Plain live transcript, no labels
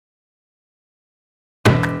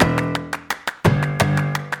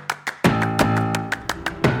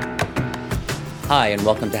Hi, and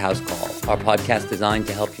welcome to House Call, our podcast designed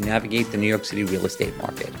to help you navigate the New York City real estate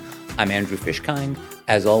market. I'm Andrew Fishkind,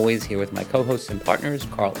 as always, here with my co-hosts and partners,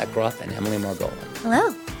 Carl Eckroth and Emily Margolis.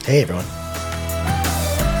 Hello. Hey, everyone.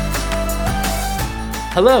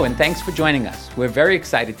 Hello, and thanks for joining us. We're very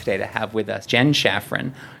excited today to have with us Jenn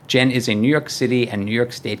Shafran. Jenn is a New York City and New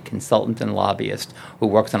York State consultant and lobbyist who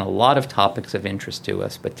works on a lot of topics of interest to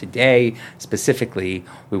us. But today, specifically,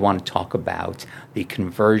 we want to talk about the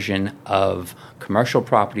conversion of commercial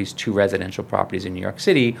properties to residential properties in New York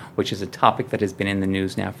City, which is a topic that has been in the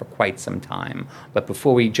news now for quite some time. But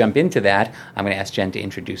before we jump into that, I'm going to ask Jenn to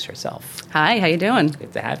introduce herself. Hi, how you doing?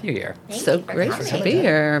 Good to have you here. So great to be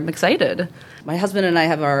here. I'm excited. My husband and I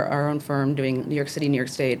have our own firm doing New York City, New York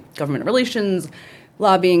State government relations,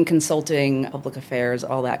 lobbying, consulting, public affairs,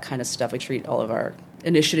 all that kind of stuff. We treat all of our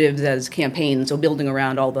initiatives as campaigns, so building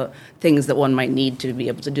around all the things that one might need to be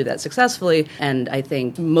able to do that successfully. And I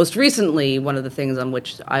think most recently, one of the things on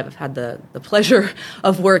which I've had the pleasure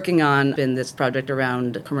of working on been this project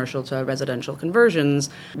around commercial to residential conversions,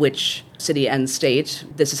 which city and state,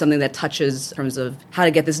 this is something that touches in terms of how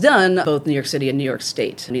to get this done. Both New York City and New York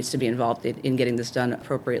State needs to be involved in getting this done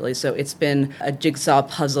appropriately. So it's been a jigsaw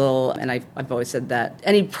puzzle, and I've always said that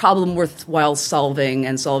any problem worthwhile solving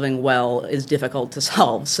and solving well is difficult to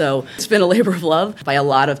solve. So it's been a labor of love by a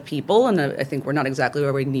lot of people, and I think we're not exactly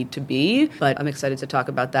where we need to be, but I'm excited to talk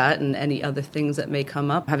about that and any other things that may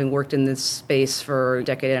come up. Having worked in this space for a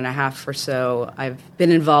decade and a half or so, I've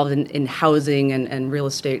been involved in housing and real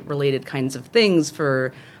estate related kinds of things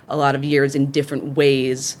for a lot of years in different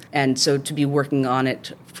ways. And so to be working on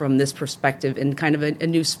it from this perspective in kind of a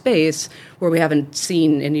new space where we haven't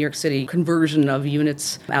seen in New York City conversion of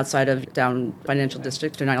units outside of down financial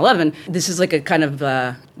district to 9/11, this is like a kind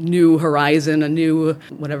of new horizon, a new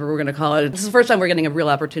whatever we're going to call it. This is the first time we're getting a real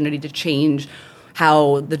opportunity to change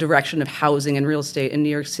how the direction of housing and real estate in New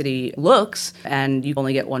York City looks, and you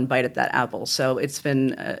only get one bite at that apple. So it's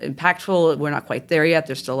been impactful. We're not quite there yet.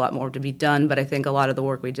 There's still a lot more to be done, but I think a lot of the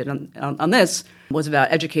work we did on this was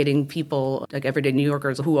about educating people, like everyday New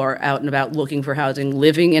Yorkers who are out and about looking for housing,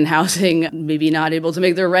 living in housing, maybe not able to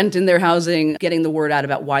make their rent in their housing. Getting the word out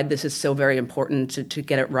about why this is so very important to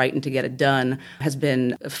get it right and to get it done has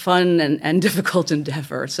been a fun and difficult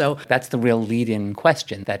endeavor. So that's the real lead-in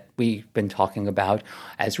question that we've been talking about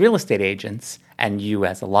as real estate agents, and you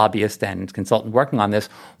as a lobbyist and consultant working on this.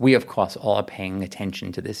 We, of course, all are paying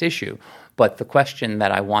attention to this issue. But the question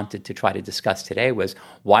that I wanted to try to discuss today was,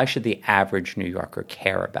 why should the average New Yorker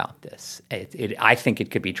care about this? I think it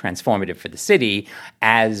could be transformative for the city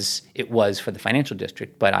as it was for the financial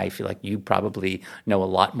district, but I feel like you probably know a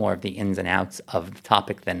lot more of the ins and outs of the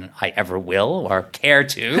topic than I ever will or care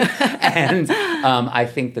to. And I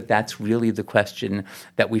think that that's really the question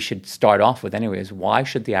that we should start off with anyway, is why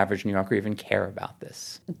should the average New Yorker even care about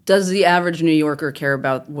this? Does the average New Yorker care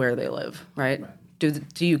about where they live, right?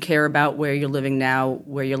 Do you care about where you're living now,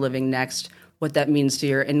 where you're living next, what that means to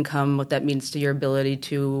your income, what that means to your ability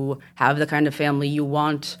to have the kind of family you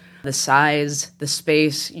want, the size, the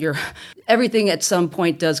space, everything at some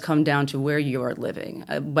point does come down to where you are living,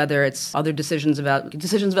 whether it's other decisions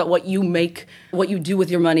about what you make, what you do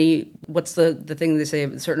with your money, what's the thing they say,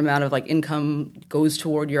 a certain amount of like income goes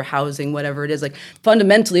toward your housing, whatever it is. Like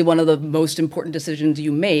fundamentally one of the most important decisions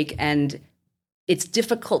you make, and it's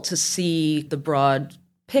difficult to see the broad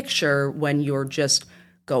picture when you're just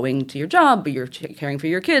going to your job, but you're caring for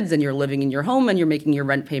your kids and you're living in your home and you're making your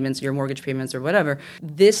rent payments, your mortgage payments or whatever.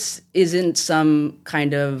 This isn't some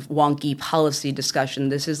kind of wonky policy discussion.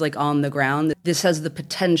 This is like on the ground. This has the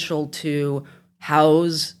potential to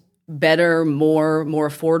house better, more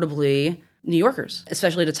affordably New Yorkers,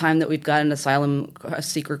 especially at a time that we've got an asylum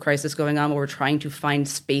seeker crisis going on where we're trying to find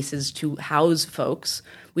spaces to house folks.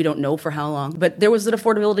 We don't know for how long, but there was an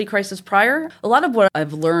affordability crisis prior. A lot of what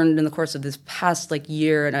I've learned in the course of this past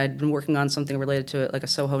year, and I'd been working on something related to it, like a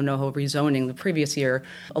Soho NoHo rezoning the previous year.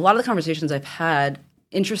 A lot of the conversations I've had,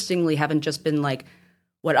 interestingly, haven't just been like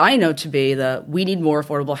what I know to be we need more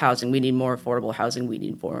affordable housing, we need more affordable housing, we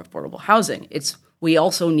need more affordable housing. It's we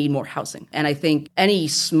also need more housing. And I think any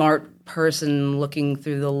smart person looking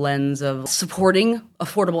through the lens of supporting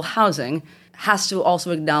affordable housing has to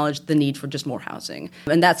also acknowledge the need for just more housing.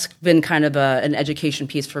 And that's been kind of an education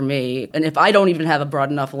piece for me. And if I don't even have a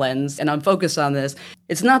broad enough lens and I'm focused on this,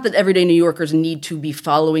 it's not that everyday New Yorkers need to be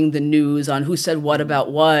following the news on who said what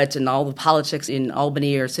about what and all the politics in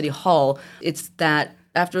Albany or City Hall. It's that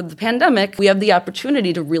after the pandemic, we have the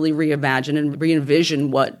opportunity to really reimagine and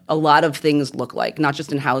re-envision what a lot of things look like, not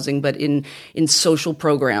just in housing, but in social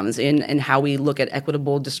programs, in how we look at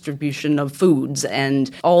equitable distribution of foods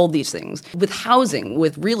and all these things. With housing,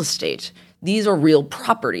 with real estate, these are real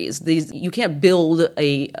properties. You can't build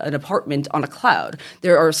an apartment on a cloud.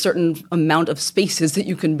 There are a certain amount of spaces that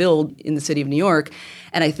you can build in the city of New York.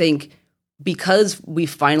 And I think because we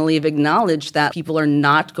finally have acknowledged that people are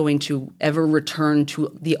not going to ever return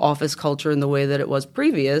to the office culture in the way that it was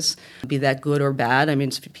previous, be that good or bad. I mean,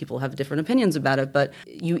 people have different opinions about it, but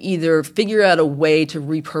you either figure out a way to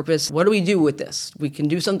repurpose, what do we do with this? We can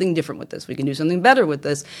do something different with this. We can do something better with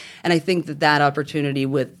this. And I think that opportunity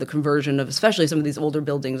with the conversion of especially some of these older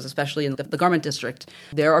buildings, especially in the garment district,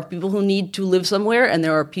 there are people who need to live somewhere, and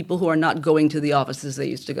there are people who are not going to the offices they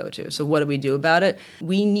used to go to. So what do we do about it?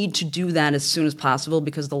 We need to do that as soon as possible,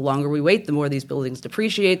 because the longer we wait, the more these buildings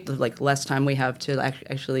depreciate, the less time we have to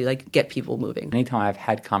actually get people moving. Anytime I've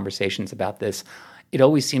had conversations about this, it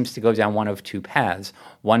always seems to go down one of two paths.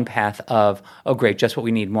 One path of, oh great, just what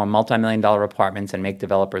we need, more multi-million-dollar apartments and make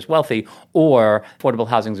developers wealthy, or affordable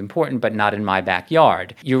housing is important, but not in my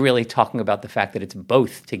backyard. You're really talking about the fact that it's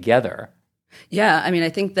both together. Yeah, I mean, I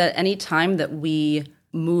think that any time that we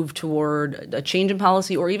move toward a change in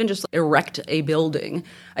policy or even just erect a building,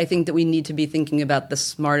 I think that we need to be thinking about the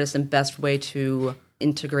smartest and best way to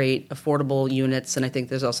integrate affordable units. And I think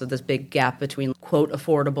there's also this big gap between, quote,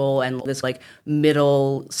 affordable and this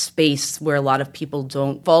middle space where a lot of people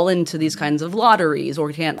don't fall into these kinds of lotteries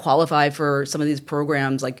or can't qualify for some of these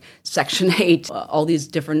programs like Section 8, all these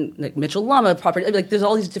different Mitchell-Lama property. There's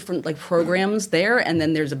all these different programs there, and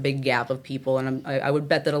then there's a big gap of people. And I would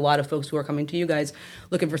bet that a lot of folks who are coming to you guys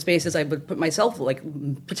looking for spaces, I would put myself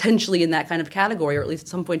potentially in that kind of category, or at least at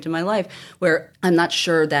some point in my life, where I'm not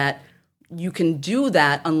sure that you can do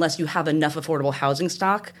that unless you have enough affordable housing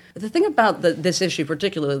stock. The thing about this issue,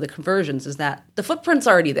 particularly the conversions, is that the footprint's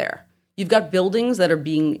already there. You've got buildings that are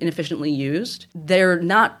being inefficiently used. They're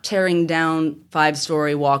not tearing down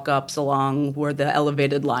 5-story walk-ups along where the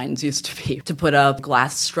elevated lines used to be to put up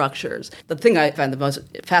glass structures. The thing I find the most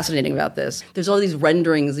fascinating about this, there's all these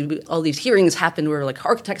renderings, all these hearings happened where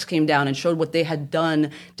architects came down and showed what they had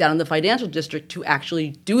done down in the financial district to actually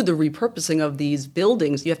do the repurposing of these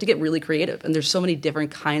buildings. You have to get really creative, and there's so many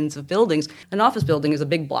different kinds of buildings. An office building is a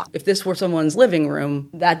big block. If this were someone's living room,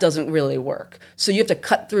 that doesn't really work. So you have to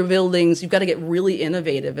cut through buildings. You've got to get really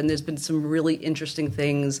innovative, and there's been some really interesting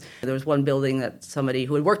things. There was one building that somebody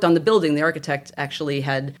who had worked on the building, the architect actually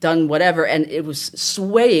had done whatever, and it was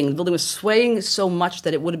swaying. The building was swaying so much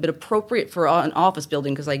that it would have been appropriate for an office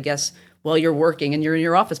building, because I guess while you're working and you're in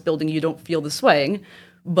your office building, you don't feel the swaying.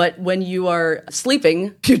 But when you are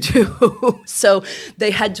sleeping, you do. So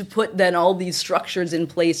they had to put then all these structures in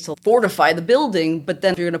place to fortify the building. But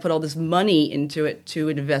then if you're going to put all this money into it to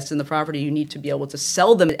invest in the property, you need to be able to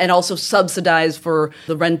sell them and also subsidize for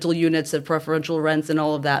the rental units and preferential rents and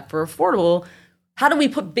all of that for affordable. How do we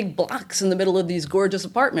put big blocks in the middle of these gorgeous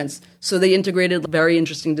apartments? So they integrated a very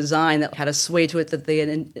interesting design that had a sway to it that they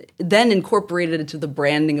had then incorporated into the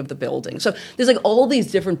branding of the building. So there's all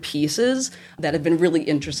these different pieces that have been really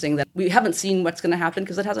interesting that we haven't seen what's going to happen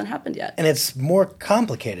because it hasn't happened yet. And it's more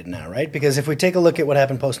complicated now, right? Because if we take a look at what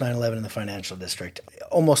happened post 9/11 in the financial district,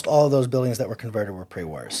 almost all of those buildings that were converted were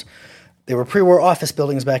pre-wars. They were pre-war office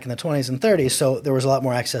buildings back in the 20s and 30s, so there was a lot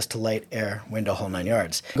more access to light, air, window, whole 9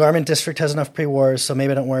 yards. Garment district has enough pre-wars, so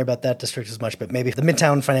maybe I don't worry about that district as much, but maybe the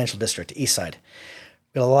Midtown Financial District, East Side.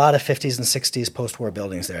 Got a lot of 50s and 60s post-war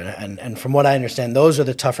buildings there, and from what I understand, those are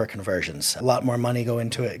the tougher conversions. A lot more money goes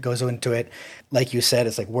into it. Like you said,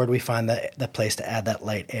 it's where do we find that place to add that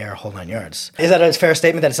light, air, whole 9 yards? Is that a fair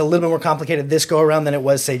statement that it's a little bit more complicated this go-around than it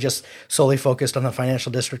was, say, just solely focused on the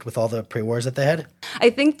financial district with all the pre-wars that they had? I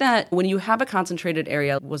think that when you have a concentrated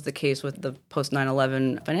area, was the case with the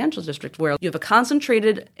post-9/11 financial district, where you have a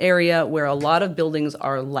concentrated area where a lot of buildings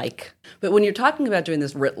are alike. But when you're talking about doing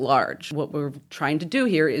this writ large, what we're trying to do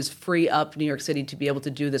here is free up New York City to be able to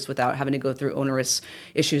do this without having to go through onerous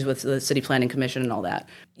issues with the City Planning Commission and all that.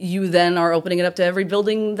 You then are opening it up to every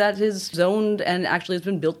building that is zoned and actually has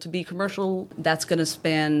been built to be commercial. That's going to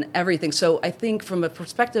span everything. So I think from a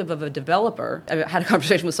perspective of a developer, I had a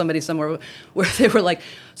conversation with somebody somewhere where they were like,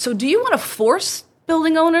 so do you want to force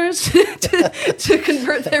building owners to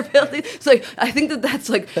convert their buildings? It's I think that's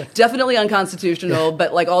definitely unconstitutional,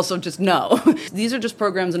 but also just no. These are just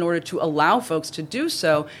programs in order to allow folks to do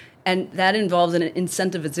so. And that involves an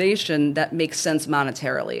incentivization that makes sense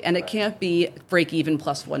monetarily. And it can't be break even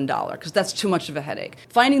plus $1, because that's too much of a headache.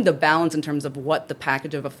 Finding the balance in terms of what the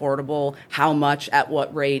package of affordable, how much, at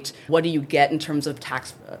what rate, what do you get in terms of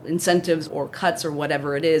tax incentives or cuts or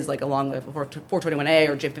whatever it is, along with 421A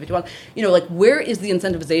or J51, where is the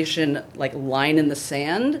incentivization line in the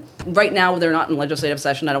sand? Right now, they're not in legislative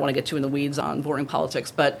session. I don't want to get too in the weeds on boring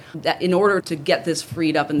politics, but that in order to get this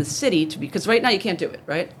freed up in the city, because right now you can't do it,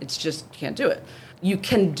 right? It's just, you can't do it. You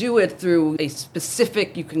can do it through a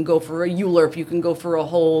specific, you can go for a ULURP, you can go for a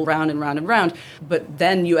whole round and round and round, but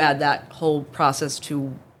then you add that whole process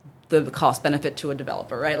to the cost benefit to a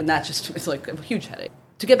developer, right? And that just, it's like a huge headache.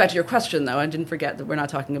 To get back to your question, though, I didn't forget that we're not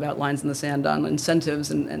talking about lines in the sand on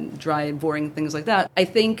incentives and dry, boring things like that. I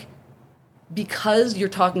think because you're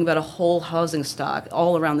talking about a whole housing stock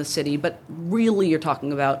all around the city, but really you're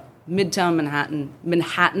talking about Midtown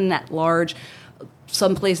Manhattan at large,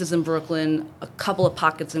 some places in Brooklyn, a couple of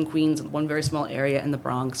pockets in Queens, and one very small area in the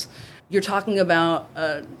Bronx. You're talking about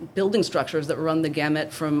building structures that run the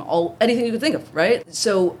gamut from anything you could think of, right?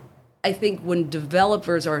 So I think when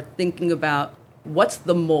developers are thinking about what's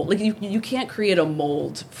the mold, like you can't create a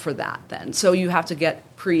mold for that then. So you have to get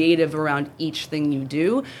creative around each thing you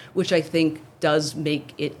do, which I think does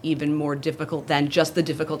make it even more difficult than just the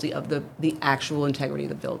difficulty of the actual integrity of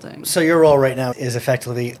the building. So your role right now is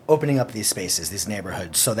effectively opening up these spaces, these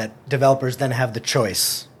neighborhoods, so that developers then have the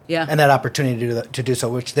choice and that opportunity to do so,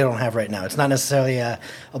 which they don't have right now. It's not necessarily a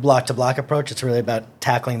block-to-block approach. It's really about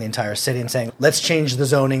tackling the entire city and saying, let's change the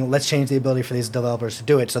zoning, let's change the ability for these developers to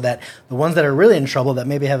do it so that the ones that are really in trouble, that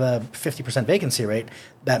maybe have a 50% vacancy rate,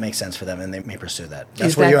 that makes sense for them and they may pursue that.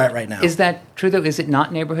 That's where you're at right now. Is that true, though? Is it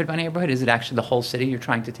not neighborhood by neighborhood? Is it actually the whole city you're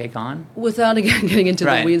trying to take on? Without, again, getting into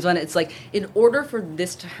the weeds on it, it's like, in order for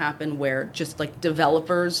this to happen where just like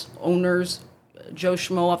developers, owners, Joe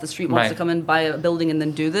Schmo off the street wants to come and buy a building and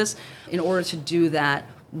then do this. In order to do that,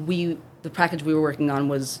 the package we were working on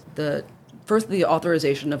was first the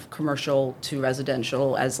authorization of commercial to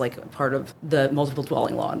residential as like part of the multiple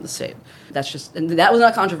dwelling law in the state. And that was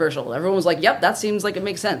not controversial. Everyone was like, yep, that seems like it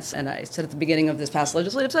makes sense. And I said at the beginning of this past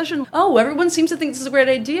legislative session, everyone seems to think this is a great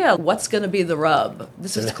idea. What's going to be the rub?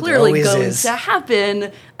 This is clearly going to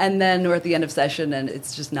happen. And then we're at the end of session and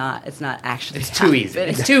it's not actually It's too easy.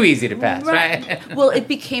 It's too easy to pass, right? Well, it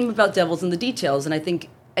became about devils in the details. And I think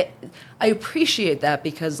I appreciate that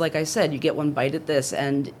because, like I said, you get one bite at this,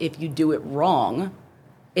 and if you do it wrong,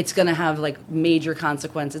 it's going to have like major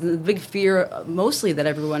consequences. And the big fear, mostly that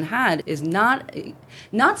everyone had, is not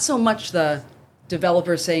so much the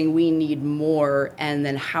developers saying we need more, and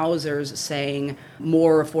then housers saying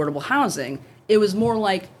more affordable housing. It was more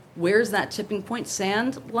like, where's that tipping point?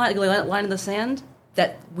 Line in the sand.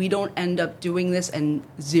 That we don't end up doing this and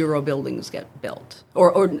zero buildings get built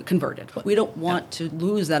or converted. We don't want to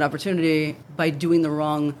lose that opportunity by doing the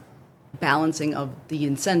wrong balancing of the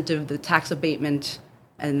incentive, the tax abatement,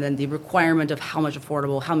 and then the requirement of how much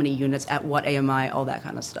affordable, how many units, at what AMI, all that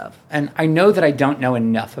kind of stuff. And I know that I don't know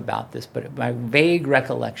enough about this, but my vague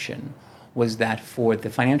recollection was that for the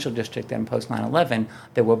financial district and post 9/11,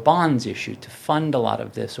 there were bonds issued to fund a lot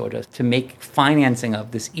of this or to make financing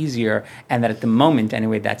of this easier, and that at the moment,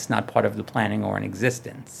 anyway, that's not part of the planning or in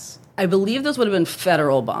existence. I believe those would have been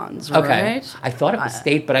federal bonds, right? Okay. I thought it was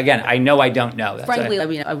state, but again, I know I don't know. Frankly,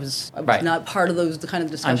 I was not part of those kind of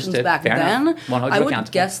discussions back then. I would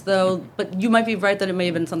guess, though, but you might be right that it may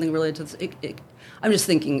have been something related to this. I'm just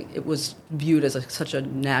thinking it was viewed as such a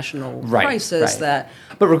national crisis that...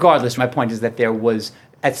 But regardless, my point is that there was,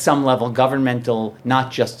 at some level, governmental,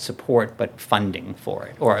 not just support, but funding for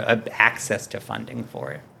it, or access to funding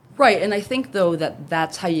for it. Right, and I think, though,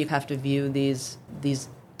 that's how you have to view these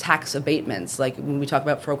tax abatements. Like when we talk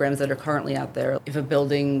about programs that are currently out there, if a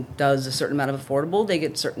building does a certain amount of affordable, they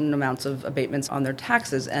get certain amounts of abatements on their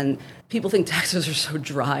taxes. And people think taxes are so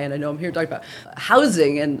dry, and I know I'm here talking about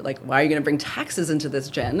housing and like, why are you going to bring taxes into this,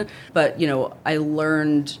 Jen? But, I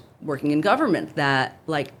learned working in government that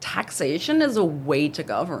like taxation is a way to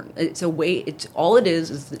govern. All it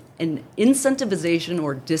is an incentivization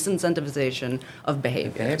or disincentivization of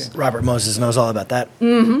behaviors. Robert Moses knows all about that.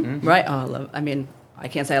 Mm-hmm. Right. I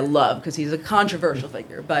can't say I love because he's a controversial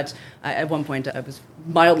figure, but at one point I was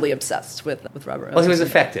mildly obsessed with Robert. Well, he was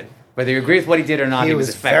effective. Whether you agree with what he did or not, he was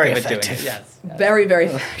effective at doing it. Yes. Very, very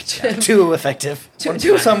effective. Too effective.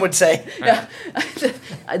 Too some would say. Yeah,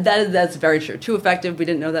 that's very true. Too effective. We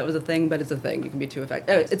didn't know that was a thing, but it's a thing. You can be too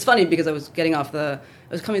effective. It's funny because I was coming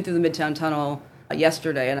through the Midtown Tunnel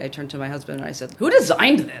yesterday, and I turned to my husband and I said, "Who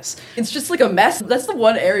designed this? It's just like a mess." That's the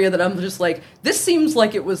one area that I'm just like, this seems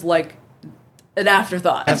like it was like an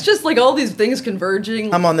afterthought. It's just like all these things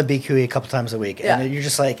converging. I'm on the BQE a couple times a week, and you're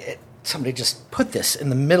just like, somebody just put this in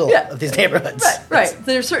the middle of these neighborhoods. Right.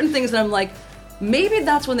 There are certain things that I'm like, maybe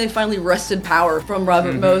that's when they finally wrested power from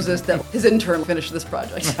Robert Moses that his intern finished this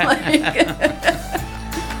project.